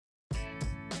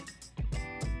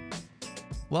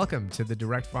Welcome to the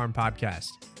Direct Farm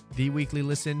Podcast, the weekly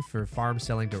listen for farm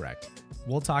selling direct.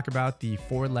 We'll talk about the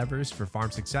 4 levers for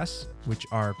farm success, which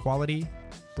are quality,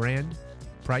 brand,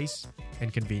 price,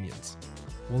 and convenience.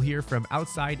 We'll hear from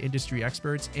outside industry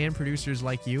experts and producers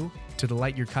like you to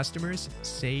delight your customers,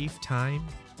 save time,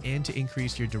 and to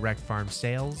increase your direct farm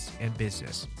sales and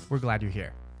business. We're glad you're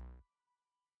here.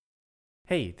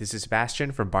 Hey, this is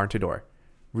Sebastian from Barn to Door.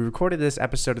 We recorded this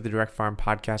episode of the Direct Farm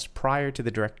Podcast prior to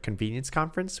the Direct Convenience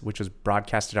Conference, which was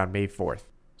broadcasted on May 4th.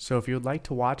 So if you would like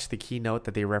to watch the keynote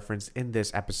that they referenced in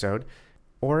this episode,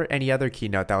 or any other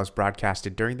keynote that was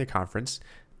broadcasted during the conference,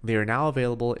 they are now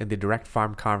available in the Direct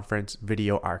Farm Conference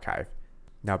video archive.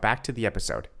 Now back to the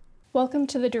episode. Welcome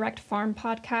to the Direct Farm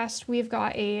Podcast. We've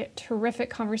got a terrific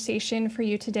conversation for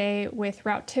you today with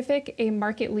Routific, a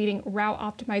market-leading route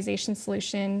optimization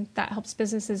solution that helps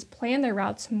businesses plan their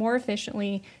routes more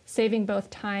efficiently, saving both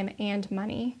time and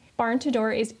money. Barn to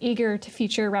Door is eager to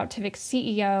feature Routific's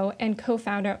CEO and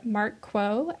co-founder Mark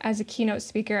Kuo as a keynote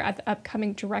speaker at the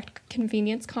upcoming Direct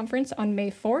Convenience Conference on May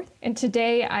 4th. And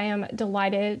today I am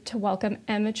delighted to welcome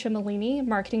Emma Cimolini,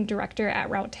 Marketing Director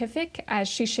at Routific, as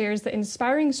she shares the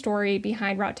inspiring story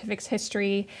behind Routific's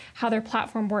history, how their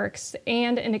platform works,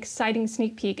 and an exciting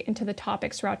sneak peek into the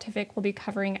topics Routific will be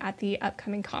covering at the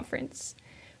upcoming conference.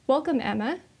 Welcome,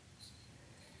 Emma.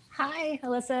 Hi,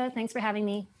 Alyssa. Thanks for having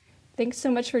me. Thanks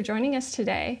so much for joining us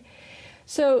today.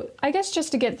 So I guess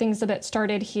just to get things a bit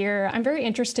started here, I'm very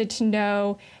interested to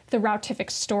know the Routific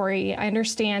story. I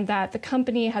understand that the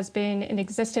company has been in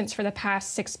existence for the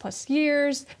past 6+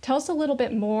 years. Tell us a little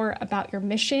bit more about your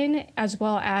mission as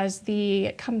well as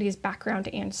the company's background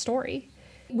and story.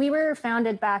 We were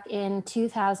founded back in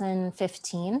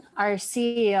 2015. Our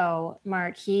CEO,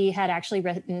 Mark, he had actually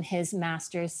written his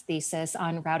master's thesis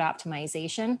on route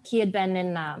optimization. He had been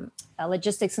in a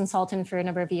logistics consultant for a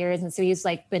number of years. And so he's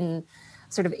been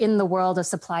sort of in the world of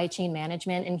supply chain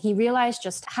management. And he realized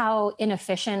just how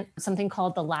inefficient something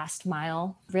called the last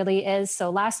mile really is. So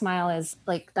last mile is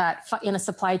like that in a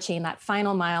supply chain, that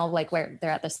final mile, like where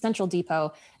they're at the central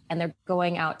depot and they're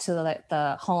going out to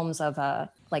the homes of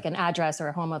an address or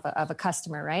a home of a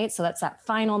customer, right? So that's that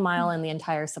final mile in the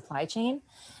entire supply chain.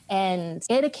 And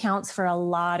it accounts for a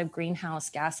lot of greenhouse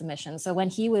gas emissions. So when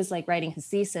he was writing his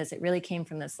thesis, it really came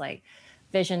from this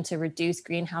vision to reduce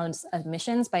greenhouse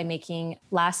emissions by making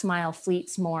last mile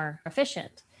fleets more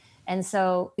efficient. And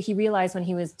so he realized when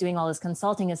he was doing all his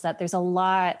consulting is that there's a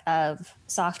lot of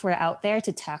software out there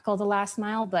to tackle the last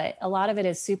mile, but a lot of it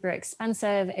is super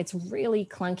expensive. It's really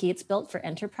clunky. It's built for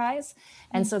enterprise.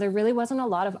 And so there really wasn't a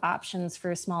lot of options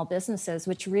for small businesses,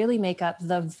 which really make up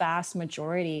the vast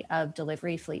majority of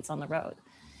delivery fleets on the road.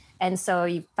 And so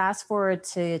you fast forward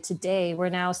to today, we're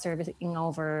now servicing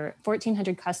over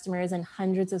 1,400 customers in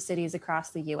hundreds of cities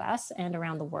across the US and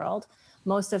around the world,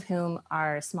 most of whom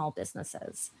are small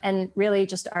businesses. And really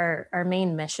just our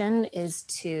main mission is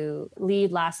to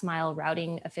lead last mile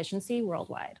routing efficiency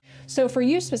worldwide. So for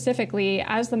you specifically,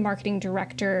 as the marketing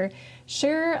director,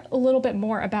 share a little bit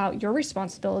more about your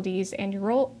responsibilities and your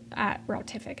role at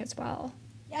Routific as well.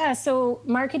 Yeah, so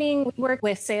marketing, we work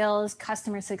with sales,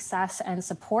 customer success, and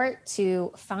support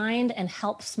to find and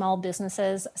help small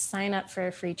businesses sign up for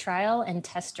a free trial and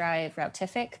test drive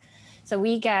Routific. So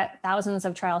we get thousands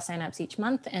of trial signups each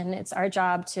month, and it's our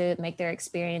job to make their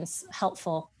experience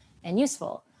helpful and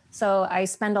useful. So I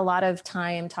spend a lot of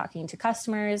time talking to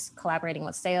customers, collaborating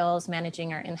with sales,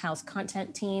 managing our in-house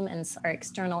content team, and our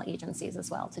external agencies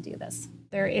as well to do this.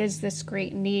 There is this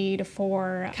great need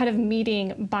for kind of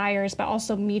meeting buyers, but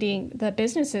also meeting the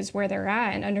businesses where they're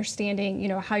at and understanding,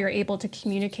 how you're able to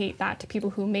communicate that to people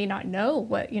who may not know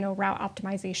what, route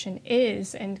optimization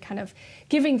is and kind of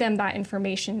giving them that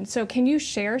information. So can you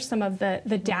share some of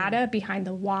the data behind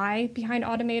the why behind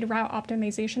automated route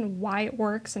optimization, why it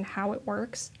works and how it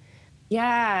works?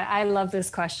 Yeah, I love this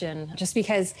question just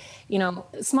because,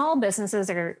 small businesses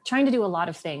are trying to do a lot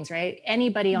of things, right?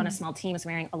 Anybody on a small team is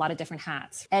wearing a lot of different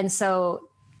hats. And so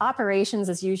operations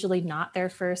is usually not their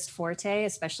first forte,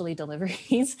 especially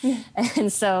deliveries.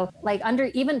 And so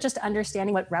even just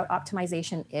understanding what route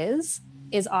optimization is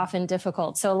often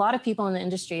difficult. So a lot of people in the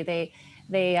industry, they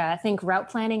think route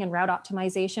planning and route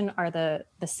optimization are the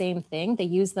same thing. They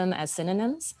use them as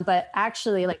synonyms, but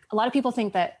actually a lot of people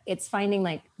think that it's finding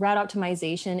route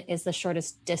optimization is the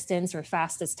shortest distance or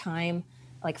fastest time,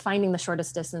 finding the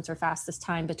shortest distance or fastest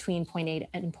time between point A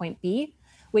and point B,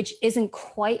 which isn't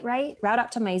quite right. Route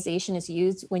optimization is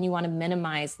used when you want to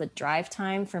minimize the drive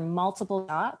time for multiple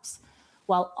stops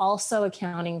while also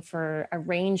accounting for a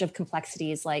range of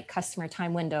complexities like customer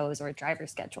time windows or driver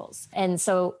schedules. And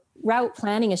so route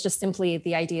planning is just simply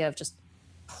the idea of just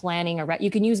planning a route.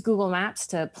 You can use Google Maps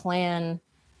to plan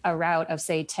a route of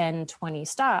say 10, 20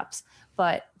 stops,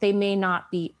 but they may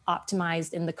not be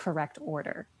optimized in the correct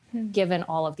order, given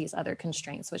all of these other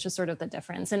constraints, which is sort of the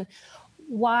difference. And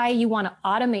why you want to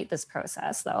automate this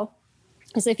process though,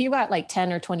 is if you got like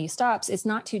 10 or 20 stops, it's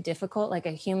not too difficult. Like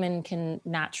a human can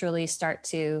naturally start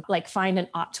to like find an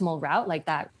optimal route like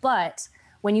that. But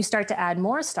when you start to add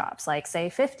more stops, like say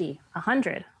 50,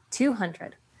 100,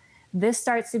 200, this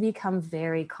starts to become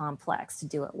very complex to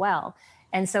do it well.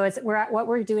 And so what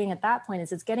we're doing at that point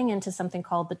is it's getting into something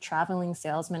called the traveling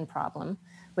salesman problem,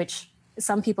 which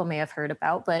some people may have heard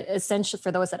about, but essentially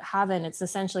for those that haven't, it's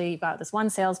essentially you've got this one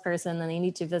salesperson and they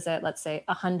need to visit, let's say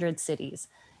 100 cities.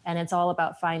 And it's all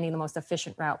about finding the most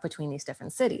efficient route between these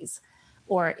different cities.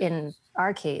 Or in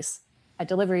our case, a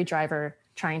delivery driver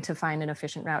trying to find an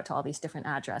efficient route to all these different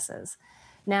addresses.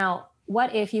 Now,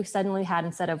 what if you suddenly had,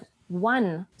 instead of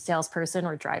one salesperson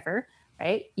or driver,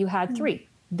 right, you had three?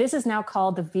 This is now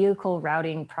called the vehicle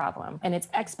routing problem. And it's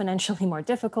exponentially more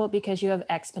difficult because you have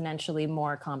exponentially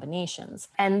more combinations.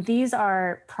 And these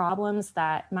are problems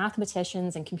that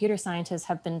mathematicians and computer scientists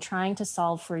have been trying to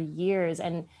solve for years.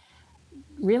 And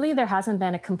really, there hasn't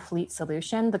been a complete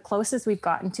solution. The closest we've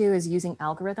gotten to is using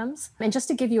algorithms. And just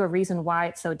to give you a reason why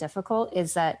it's so difficult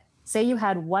is that, say you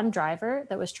had one driver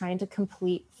that was trying to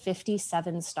complete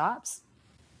 57 stops.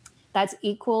 That's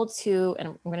equal to, and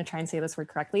I'm going to try and say this word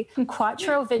correctly,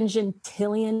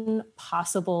 quattrovingentillion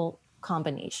possible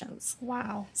combinations.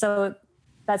 Wow. So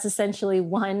that's essentially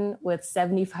one with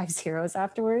 75 zeros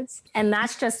afterwards. And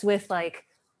that's just with like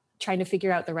trying to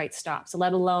figure out the right stops,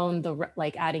 let alone the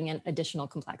like adding in additional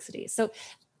complexities. So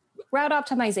route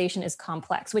optimization is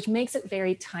complex, which makes it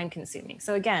very time consuming.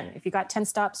 So again, if you've got 10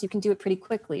 stops, you can do it pretty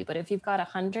quickly. But if you've got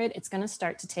 100, it's going to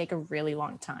start to take a really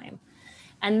long time.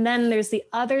 And then there's the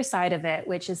other side of it,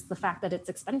 which is the fact that it's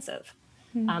expensive.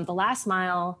 The last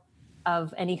mile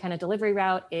of any kind of delivery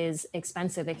route is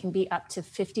expensive. It can be up to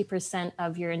 50%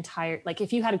 of your entire, like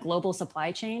if you had a global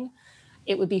supply chain,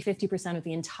 it would be 50% of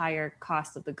the entire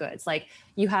cost of the goods. Like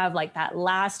you have like that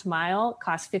last mile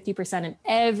costs 50% and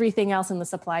everything else in the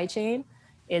supply chain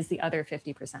is the other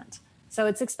 50%. So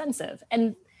it's expensive.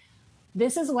 And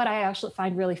this is what I actually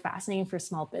find really fascinating for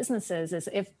small businesses is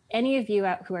if any of you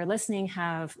who are listening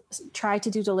have tried to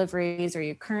do deliveries or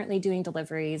you're currently doing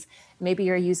deliveries, maybe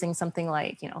you're using something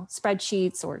like,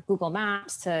 spreadsheets or Google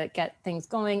Maps to get things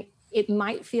going. It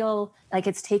might feel like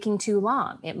it's taking too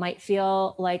long. It might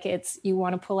feel like you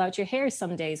want to pull out your hair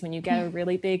some days when you get a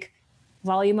really big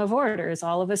volume of orders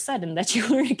all of a sudden that you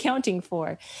weren't accounting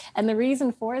for. And the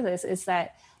reason for this is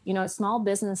that small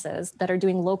businesses that are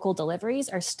doing local deliveries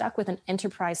are stuck with an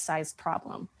enterprise-sized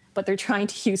problem, but they're trying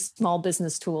to use small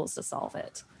business tools to solve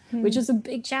it, which is a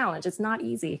big challenge. It's not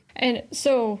easy. And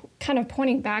so kind of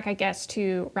pointing back, I guess,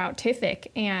 to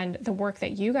Routific and the work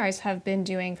that you guys have been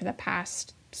doing for the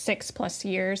past 6+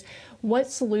 years,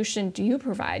 what solution do you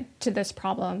provide to this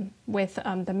problem with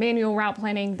the manual route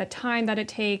planning, the time that it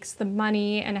takes, the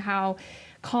money, and how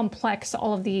complex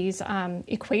all of these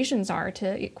equations are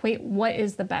to equate what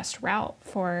is the best route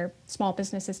for small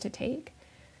businesses to take?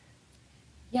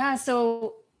 Yeah,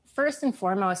 so first and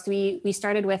foremost, we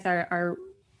started with our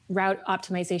route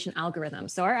optimization algorithm.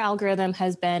 So our algorithm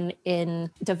has been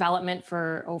in development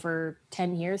for over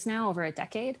 10 years now, over a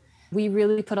decade. We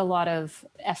really put a lot of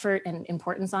effort and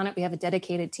importance on it. We have a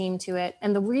dedicated team to it.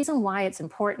 And the reason why it's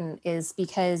important is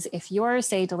because if you're,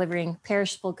 say, delivering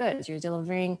perishable goods, you're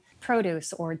delivering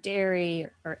produce or dairy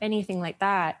or anything like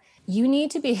that, you need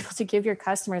to be able to give your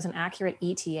customers an accurate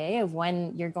ETA of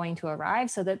when you're going to arrive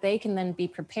so that they can then be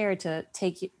prepared to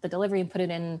take the delivery and put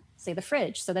it in, say, the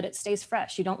fridge so that it stays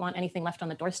fresh. You don't want anything left on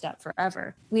the doorstep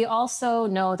forever. We also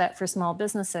know that for small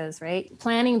businesses, right,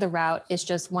 planning the route is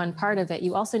just one part of it.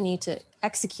 You also need to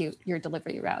execute your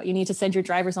delivery route. You need to send your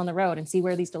drivers on the road and see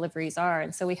where these deliveries are.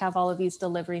 And so we have all of these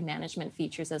delivery management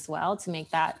features as well to make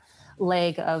that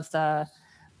leg of the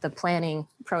planning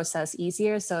process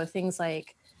easier. So things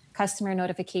like customer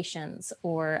notifications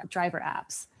or driver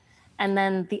apps. And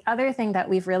then the other thing that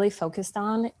we've really focused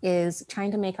on is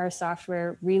trying to make our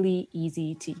software really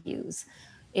easy to use.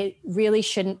 It really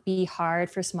shouldn't be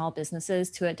hard for small businesses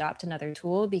to adopt another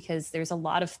tool because there's a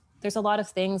lot of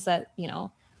things that,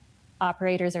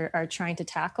 operators are trying to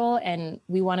tackle, and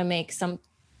we want to make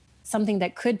something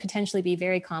that could potentially be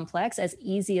very complex as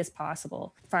easy as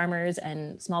possible. Farmers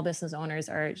and small business owners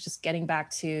are just getting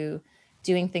back to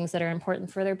doing things that are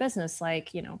important for their business, like,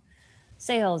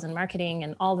 sales and marketing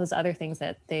and all those other things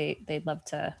that they'd love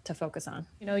to focus on.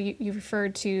 You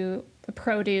referred to the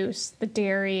produce, the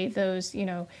dairy, those,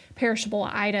 perishable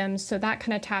items. So that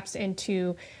kind of taps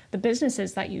into the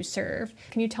businesses that you serve.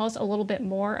 Can you tell us a little bit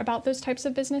more about those types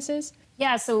of businesses?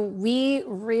 Yeah, so we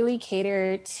really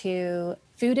cater to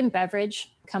food and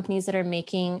beverage companies that are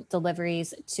making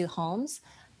deliveries to homes,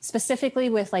 specifically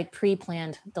with like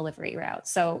pre-planned delivery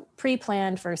routes. So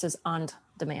pre-planned versus on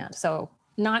demand. So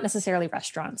not necessarily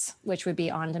restaurants, which would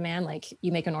be on demand, like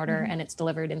you make an order and it's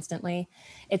delivered instantly.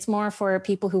 It's more for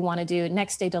people who want to do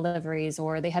next day deliveries,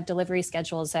 or they have delivery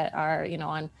schedules that are,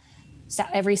 on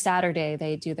every Saturday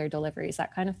they do their deliveries,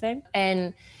 that kind of thing.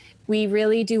 And we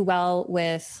really do well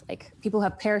with like people who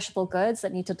have perishable goods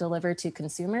that need to deliver to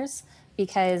consumers,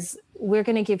 because we're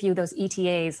going to give you those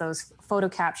ETAs, those photo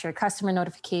capture, customer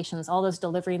notifications, all those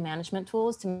delivery management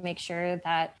tools to make sure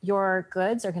that your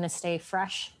goods are going to stay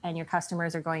fresh and your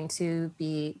customers are going to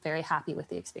be very happy with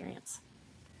the experience.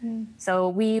 So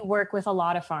we work with a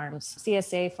lot of farms,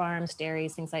 CSA farms,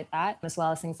 dairies, things like that, as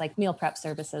well as things like meal prep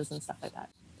services and stuff like that.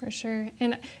 For sure.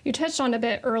 And you touched on a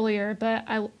bit earlier, but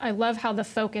I love how the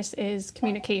focus is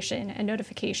communication and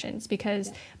notifications,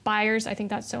 because buyers, I think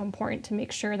that's so important to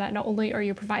make sure that not only are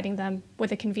you providing them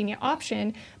with a convenient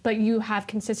option, but you have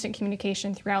consistent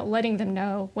communication throughout, letting them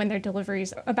know when their delivery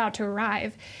is about to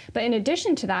arrive. But in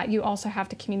addition to that, you also have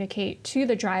to communicate to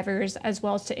the drivers as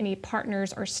well as to any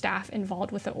partners or staff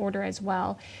involved with the order as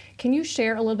well. Can you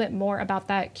share a little bit more about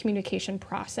that communication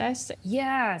process?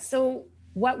 Yeah. So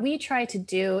what we try to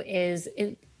do is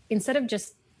instead of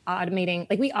just automating,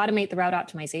 like we automate the route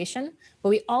optimization, but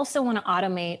we also want to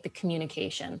automate the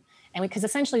communication. And because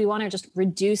essentially we want to just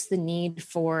reduce the need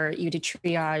for you to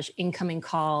triage incoming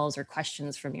calls or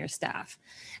questions from your staff.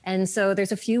 And so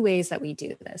there's a few ways that we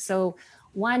do this. So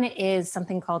one is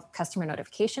something called customer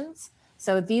notifications.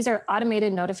 So these are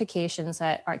automated notifications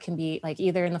that can be like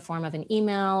either in the form of an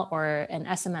email or an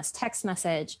SMS text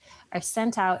message, are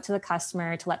sent out to the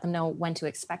customer to let them know when to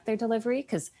expect their delivery,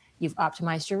 because you've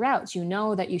optimized your routes. You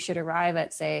know that you should arrive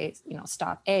at, say,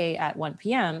 stop A at 1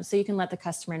 p.m. So you can let the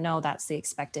customer know that's the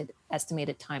expected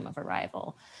estimated time of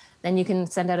arrival. Then you can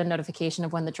send out a notification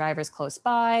of when the driver's close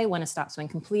by, when a stop's been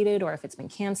completed, or if it's been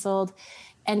canceled.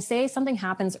 And say something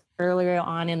happens earlier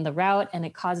on in the route and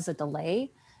it causes a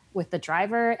delay with the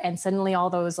driver, and suddenly all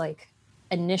those like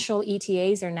initial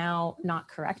ETAs are now not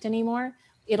correct anymore,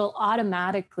 it'll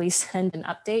automatically send an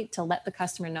update to let the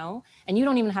customer know. And you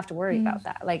don't even have to worry about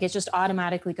that. Like it's just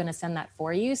automatically going to send that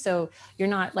for you. So you're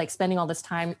not like spending all this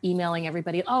time emailing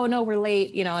everybody, oh no, we're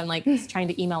late, and like trying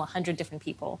to email 100 different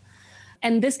people.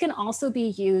 And this can also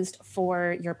be used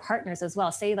for your partners as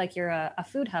well. Say like you're a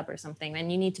food hub or something,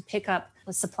 and you need to pick up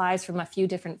supplies from a few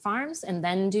different farms and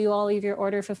then do all of your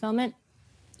order fulfillment.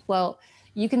 Well,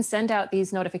 you can send out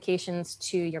these notifications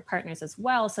to your partners as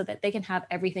well, so that they can have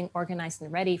everything organized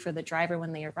and ready for the driver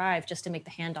when they arrive, just to make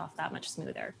the handoff that much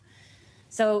smoother.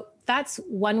 So that's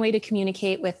one way to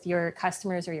communicate with your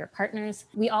customers or your partners.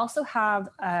 We also have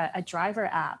a driver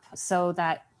app, so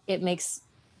that it makes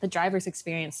the driver's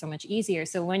experience so much easier.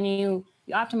 So when you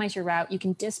optimize your route, you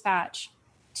can dispatch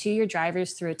to your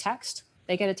drivers through a text.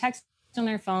 They get a text on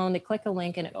their phone, they click a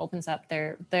link, and it opens up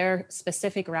their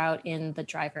specific route in the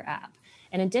driver app.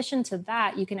 In addition to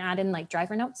that, you can add in like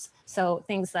driver notes. So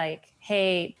things like,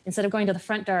 hey, instead of going to the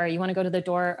front door, you want to go to the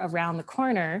door around the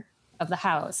corner of the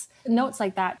house. Notes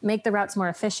like that make the routes more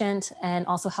efficient and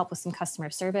also help with some customer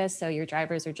service. So your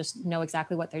drivers are just know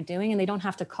exactly what they're doing, and they don't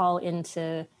have to call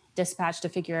into dispatch to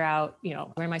figure out,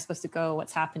 where am I supposed to go,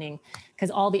 what's happening,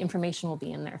 because all the information will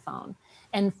be in their phone.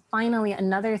 And finally,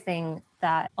 another thing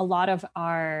that a lot of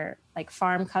our like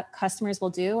farm customers will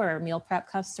do, or meal prep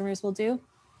customers will do,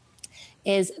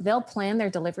 is they'll plan their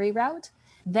delivery route.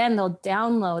 Then they'll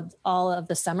download all of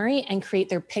the summary and create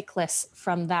their pick lists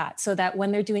from that, so that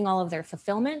when they're doing all of their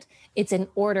fulfillment, it's in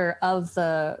order of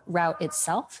the route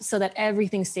itself, so that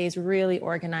everything stays really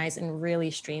organized and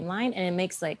really streamlined. And it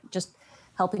makes like just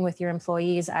helping with your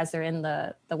employees as they're in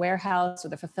the warehouse or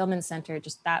the fulfillment center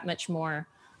just that much more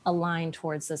aligned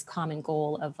towards this common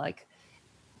goal of like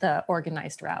the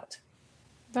organized route.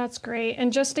 That's great.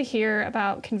 And just to hear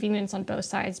about convenience on both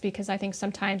sides, because I think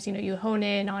sometimes, you hone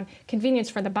in on convenience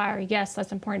for the buyer. Yes,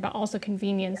 that's important, but also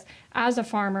convenience as a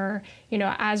farmer,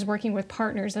 as working with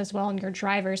partners as well, and your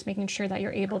drivers, making sure that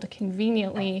you're able to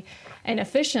conveniently and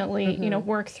efficiently,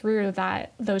 work through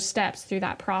those steps through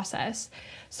that process.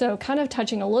 So kind of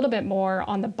touching a little bit more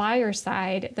on the buyer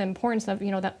side, the importance of,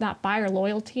 that buyer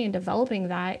loyalty and developing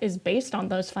that is based on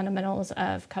those fundamentals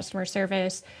of customer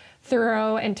service,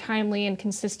 thorough and timely and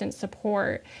consistent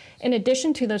support. In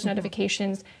addition to those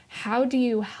notifications, how do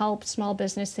you help small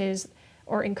businesses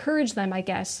or encourage them, I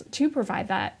guess, to provide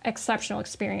that exceptional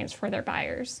experience for their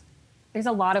buyers? There's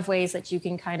a lot of ways that you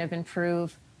can kind of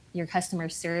improve your customer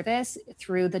service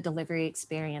through the delivery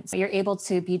experience. So you're able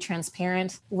to be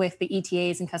transparent with the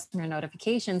ETAs and customer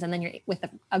notifications, and then you're with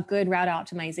a good route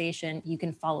optimization, you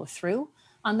can follow through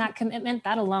on that commitment.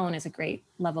 That alone is a great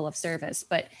level of service.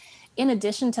 But in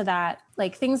addition to that,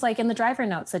 like things like in the driver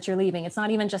notes that you're leaving, it's not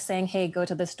even just saying, hey, go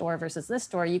to this store versus this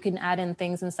store. You can add in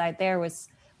things inside there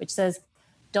which says,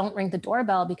 don't ring the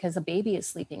doorbell because a baby is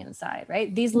sleeping inside,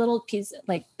 right? These little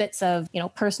bits of,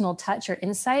 personal touch or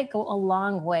insight go a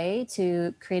long way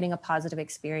to creating a positive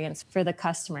experience for the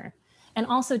customer. And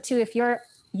also too, if you're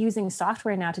using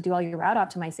software now to do all your route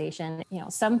optimization,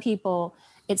 some people,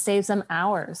 it saves them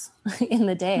hours in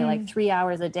the day, like 3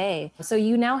 hours a day. So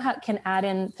you now can add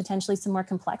in potentially some more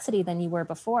complexity than you were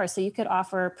before. So you could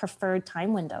offer preferred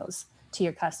time windows to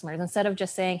your customers instead of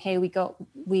just saying, hey,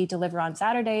 we deliver on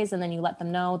Saturdays, and then you let them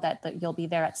know that you'll be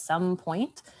there at some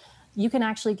point. You can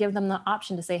actually give them the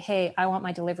option to say, hey, I want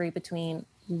my delivery between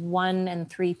 1 and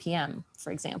 3 p.m.,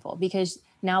 for example, because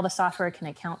now the software can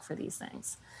account for these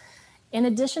things. In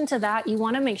addition to that, you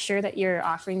want to make sure that you're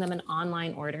offering them an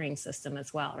online ordering system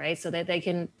as well, right? So that they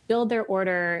can build their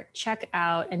order, check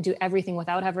out, and do everything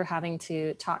without ever having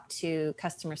to talk to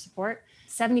customer support.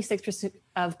 76%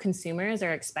 of consumers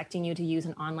are expecting you to use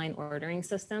an online ordering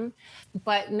system.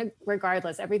 But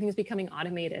regardless, everything's becoming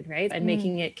automated, right? And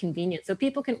making it convenient. So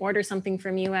people can order something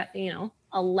from you at,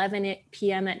 11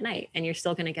 p.m. at night, and you're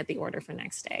still going to get the order for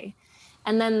next day.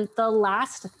 And then the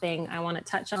last thing I want to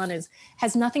touch on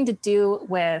has nothing to do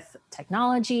with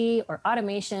technology or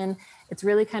automation. It's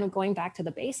really kind of going back to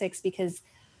the basics, because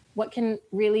what can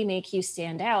really make you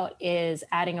stand out is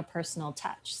adding a personal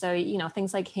touch. So,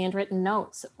 things like handwritten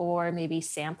notes or maybe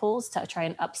samples to try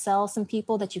and upsell some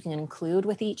people that you can include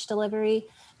with each delivery.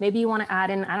 Maybe you want to add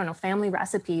in, family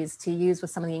recipes to use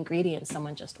with some of the ingredients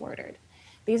someone just ordered.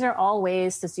 These are all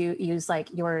ways to use like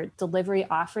your delivery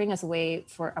offering as a way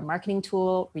for a marketing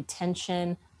tool,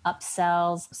 retention,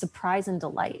 upsells, surprise, and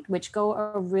delight, which go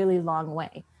a really long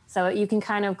way. So you can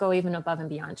kind of go even above and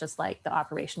beyond just like the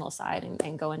operational side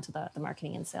and go into the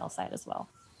marketing and sales side as well.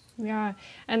 Yeah.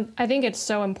 And I think it's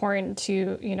so important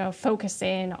to, focus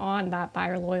in on that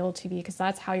buyer loyalty, because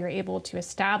that's how you're able to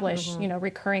establish,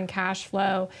 recurring cash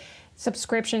flow.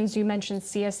 Subscriptions, you mentioned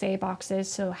CSA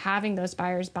boxes, so having those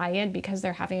buyers buy in because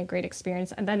they're having a great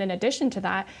experience. And then in addition to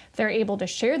that, they're able to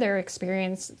share their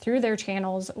experience through their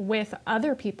channels with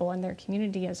other people in their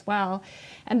community as well.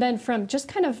 And then from just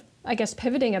kind of, I guess,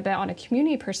 pivoting a bit on a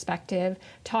community perspective,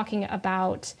 talking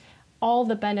about all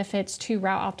the benefits to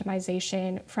route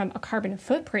optimization from a carbon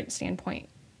footprint standpoint,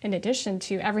 in addition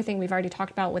to everything we've already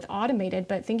talked about with automated,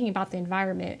 but thinking about the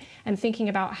environment and thinking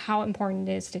about how important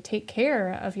it is to take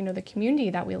care of, the community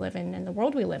that we live in and the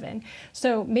world we live in.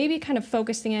 So maybe kind of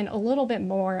focusing in a little bit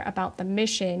more about the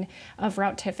mission of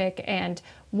Routific and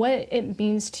what it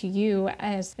means to you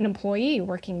as an employee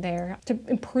working there to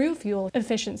improve fuel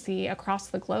efficiency across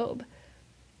the globe.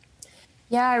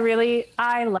 Yeah,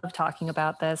 I love talking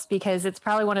about this because it's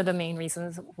probably one of the main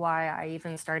reasons why I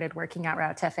even started working at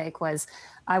Routific was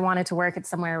I wanted to work at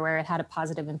somewhere where it had a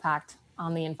positive impact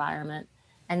on the environment.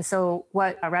 And so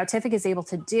what Routific is able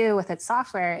to do with its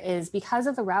software is, because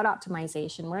of the route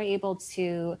optimization, we're able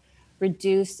to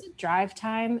reduce drive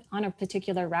time on a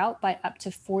particular route by up to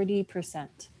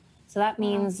 40%. So that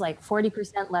means like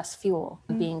 40% less fuel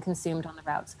being consumed on the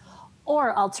routes.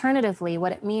 Or alternatively,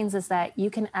 what it means is that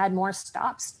you can add more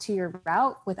stops to your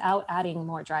route without adding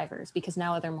more drivers, because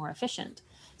now they're more efficient.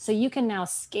 So you can now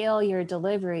scale your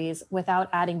deliveries without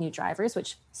adding new drivers,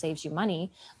 which saves you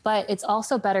money, but it's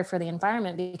also better for the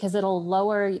environment because it'll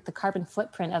lower the carbon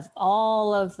footprint of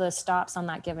all of the stops on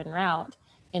that given route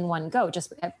in one go.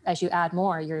 Just as you add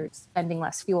more, you're spending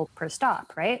less fuel per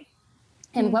stop, right?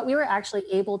 And what we were actually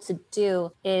able to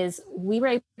do is we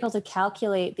were able to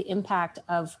calculate the impact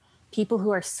of people who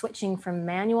are switching from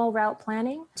manual route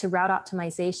planning to route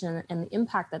optimization and the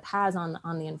impact that has on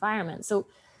the environment. So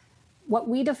what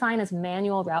we define as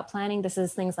manual route planning, this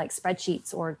is things like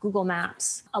spreadsheets or Google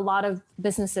Maps. A lot of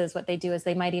businesses, what they do is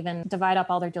they might even divide up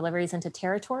all their deliveries into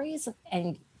territories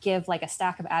and give like a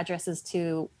stack of addresses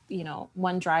to,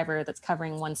 one driver that's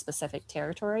covering one specific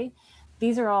territory.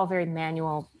 These are all very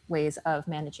manual ways of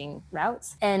managing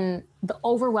routes. And the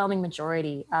overwhelming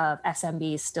majority of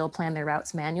SMBs still plan their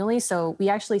routes manually. So we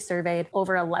actually surveyed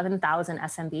over 11,000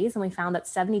 SMBs, and we found that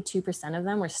 72% of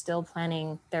them were still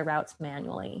planning their routes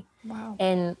manually. Wow.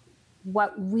 And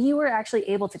what we were actually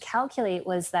able to calculate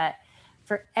was that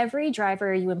for every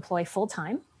driver you employ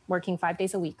full-time, working 5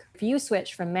 days a week, if you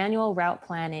switch from manual route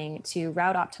planning to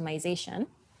route optimization,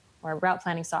 or route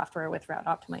planning software with route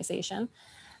optimization,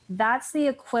 that's the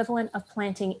equivalent of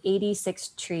planting 86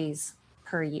 trees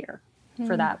per year.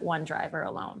 for that one driver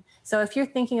alone. So if you're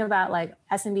thinking about like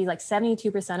SMBs, like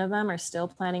 72% of them are still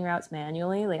planning routes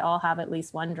manually. They all have at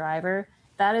least one driver.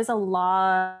 That is a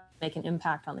lot, make an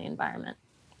impact on the environment.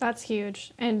 That's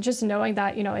huge. And just knowing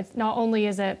that, it's not only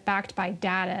is it backed by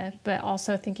data, but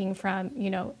also thinking from,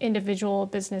 individual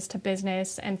business to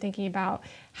business and thinking about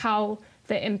how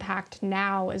the impact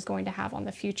now is going to have on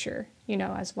the future,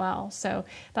 as well. So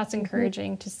that's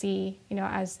encouraging to see,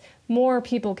 as more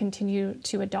people continue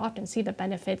to adopt and see the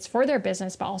benefits for their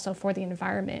business, but also for the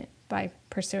environment by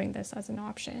pursuing this as an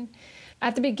option.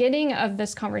 At the beginning of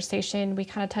this conversation, we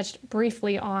kind of touched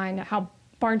briefly on how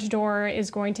Barn to Door is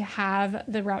going to have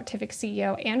the Routific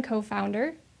CEO and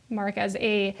co-founder, Mark, as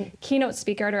a keynote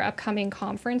speaker at our upcoming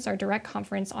conference, our direct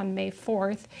conference on May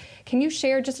 4th. Can you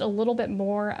share just a little bit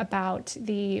more about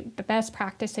the best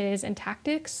practices and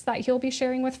tactics that he'll be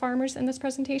sharing with farmers in this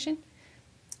presentation?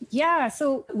 Yeah,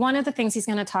 so one of the things he's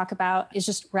going to talk about is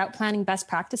just route planning best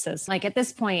practices. Like at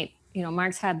this point,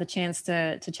 Mark's had the chance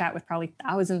to chat with probably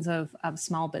thousands of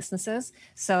small businesses.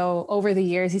 So over the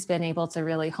years, he's been able to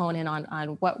really hone in on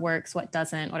what works, what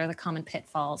doesn't, what are the common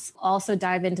pitfalls. Also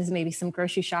dive into maybe some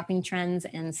grocery shopping trends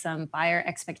and some buyer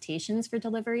expectations for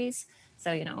deliveries.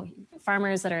 So,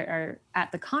 farmers that are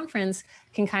at the conference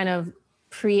can kind of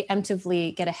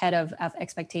preemptively get ahead of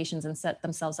expectations and set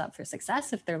themselves up for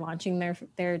success if they're launching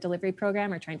their delivery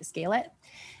program or trying to scale it.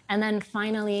 And then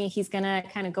finally, he's going to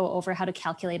kind of go over how to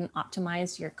calculate and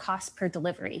optimize your cost per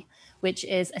delivery, which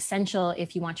is essential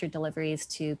if you want your deliveries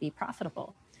to be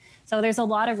profitable. So there's a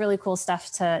lot of really cool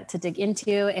stuff to dig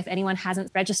into. If anyone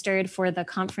hasn't registered for the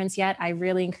conference yet, I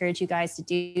really encourage you guys to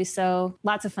do so.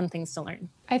 Lots of fun things to learn.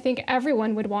 I think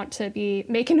everyone would want to be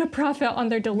making a profit on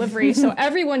their delivery. So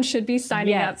everyone should be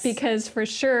signing up because for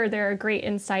sure there are great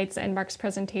insights in Mark's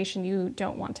presentation. You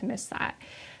don't want to miss that.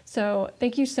 So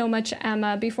thank you so much,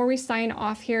 Emma. Before we sign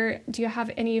off here, do you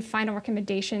have any final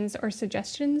recommendations or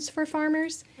suggestions for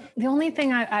farmers? The only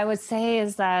thing I would say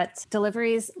is that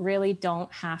deliveries really don't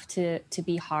have to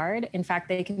be hard. In fact,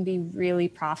 they can be really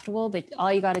profitable, but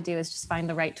all you got to do is just find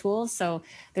the right tools. So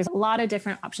there's a lot of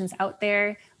different options out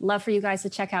there. Love for you guys to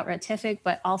check out Routific,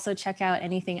 but also check out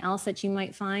anything else that you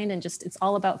might find. And just, it's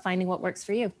all about finding what works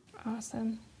for you.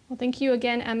 Awesome. Well, thank you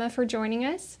again, Emma, for joining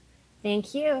us.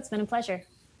 Thank you. It's been a pleasure.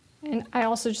 And I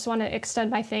also just want to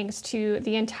extend my thanks to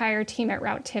the entire team at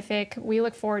Routific. We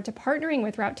look forward to partnering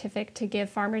with Routific to give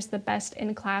farmers the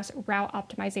best-in-class route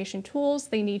optimization tools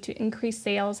they need to increase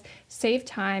sales, save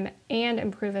time, and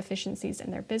improve efficiencies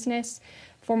in their business.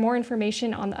 For more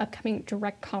information on the upcoming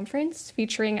direct conference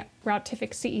featuring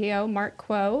Routific CEO Mark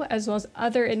Kuo, as well as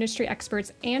other industry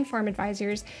experts and farm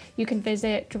advisors, you can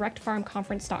visit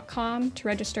directfarmconference.com to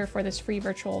register for this free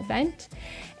virtual event.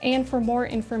 And for more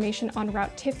information on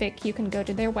Routific, you can go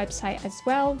to their website as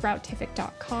well,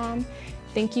 routific.com.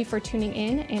 Thank you for tuning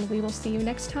in, and we will see you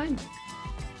next time.